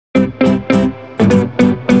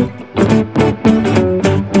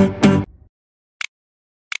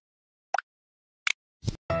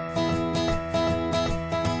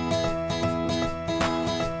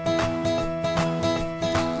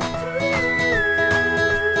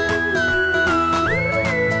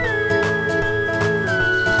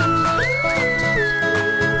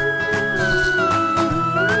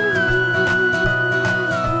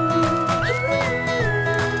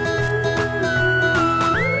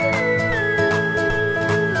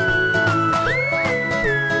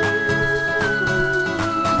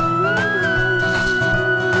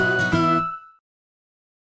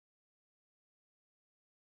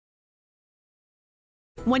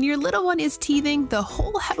When your little one is teething, the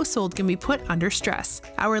whole household can be put under stress.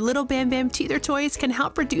 Our Little Bam Bam Teether toys can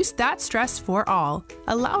help reduce that stress for all,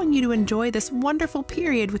 allowing you to enjoy this wonderful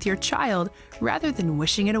period with your child rather than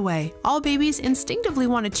wishing it away. All babies instinctively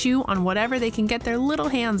want to chew on whatever they can get their little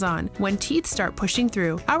hands on when teeth start pushing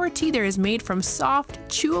through. Our teether is made from soft,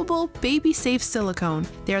 chewable, baby-safe silicone.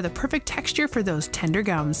 They are the perfect texture for those tender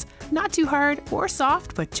gums. Not too hard or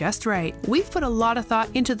soft, but just right. We've put a lot of thought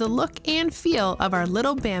into the look and feel of our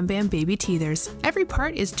Little Bam Bam baby teethers. Every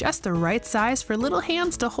part is just the right size for little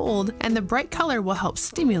hands to hold, and the bright color will help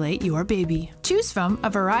stimulate your baby. Choose from a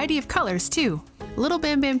variety of colors too. Little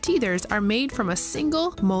Bam Bam teethers are made from a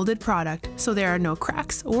single molded product, so there are no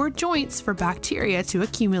cracks or joints for bacteria to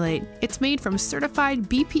accumulate. It's made from certified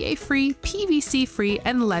BPA-free, PVC-free,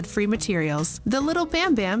 and lead-free materials. The Little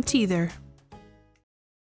Bam Bam Teether.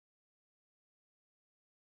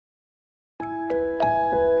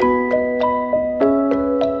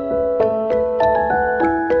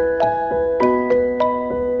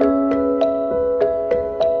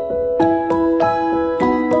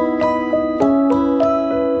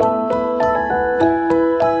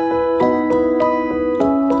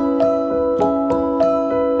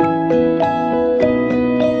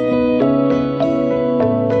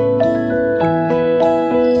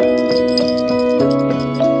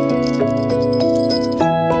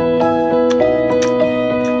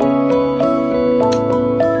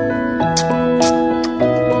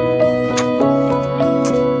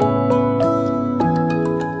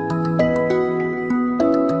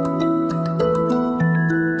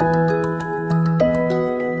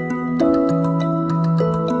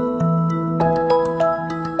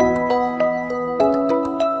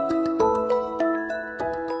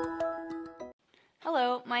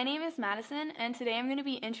 Hello, my name is Madison, and today I'm going to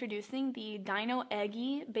be introducing the Dino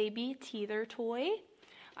Eggy Baby Teether toy.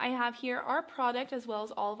 I have here our product as well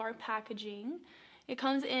as all of our packaging. It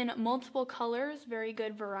comes in multiple colors, very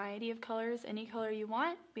good variety of colors. Any color you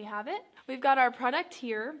want, we have it. We've got our product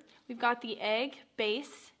here. We've got the egg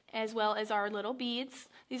base as well as our little beads.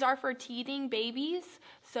 These are for teething babies,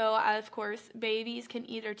 so of course babies can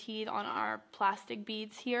either teeth on our plastic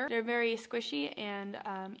beads here. They're very squishy and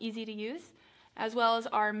easy to use. As well as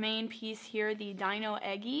our main piece here, the Dino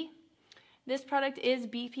Eggy. This product is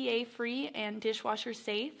BPA free and dishwasher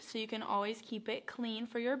safe, so you can always keep it clean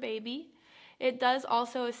for your baby. It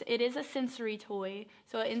is a sensory toy,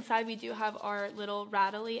 so inside we do have our little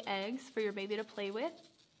rattly eggs for your baby to play with.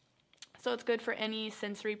 So it's good for any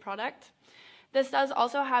sensory product. This does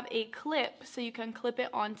also have a clip, so you can clip it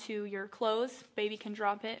onto your clothes. Baby can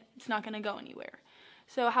drop it, it's not going to go anywhere.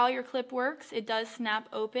 So how your clip works, it does snap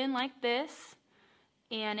open like this.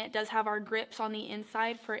 And it does have our grips on the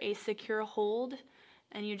inside for a secure hold,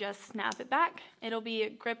 and you just snap it back. It'll be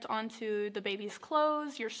gripped onto the baby's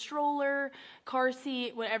clothes, your stroller, car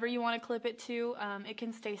seat, whatever you want to clip it to. It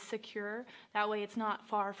can stay secure. That way it's not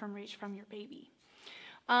far from reach from your baby.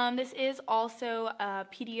 This is also a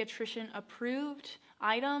pediatrician approved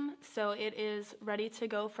item, so it is ready to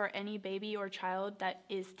go for any baby or child that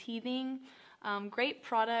is teething. Great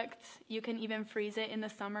product. You can even freeze it in the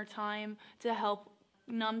summertime to help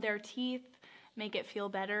numb their teeth, make it feel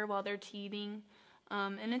better while they're teething,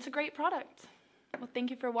 and it's a great product. Well, thank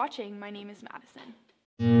you for watching. My name is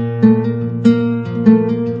Madison.